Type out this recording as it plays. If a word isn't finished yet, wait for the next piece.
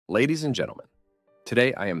Ladies and gentlemen,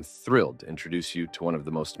 today I am thrilled to introduce you to one of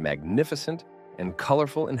the most magnificent and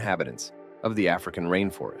colorful inhabitants of the African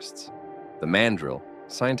rainforests, the mandrill,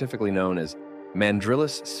 scientifically known as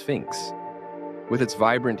Mandrillus sphinx. With its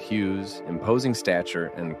vibrant hues, imposing stature,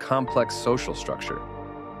 and complex social structure,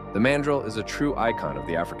 the mandrill is a true icon of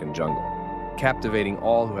the African jungle, captivating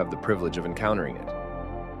all who have the privilege of encountering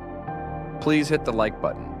it. Please hit the like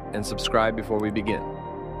button and subscribe before we begin.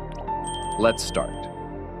 Let's start.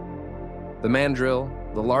 The mandrill,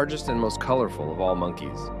 the largest and most colorful of all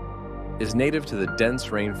monkeys, is native to the dense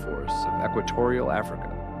rainforests of equatorial Africa,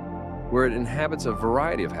 where it inhabits a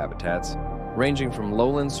variety of habitats ranging from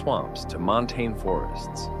lowland swamps to montane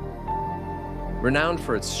forests. Renowned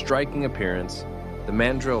for its striking appearance, the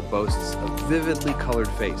mandrill boasts a vividly colored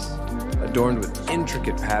face, adorned with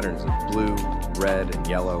intricate patterns of blue, red, and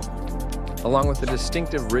yellow, along with a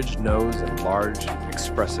distinctive ridged nose and large,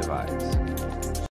 expressive eyes.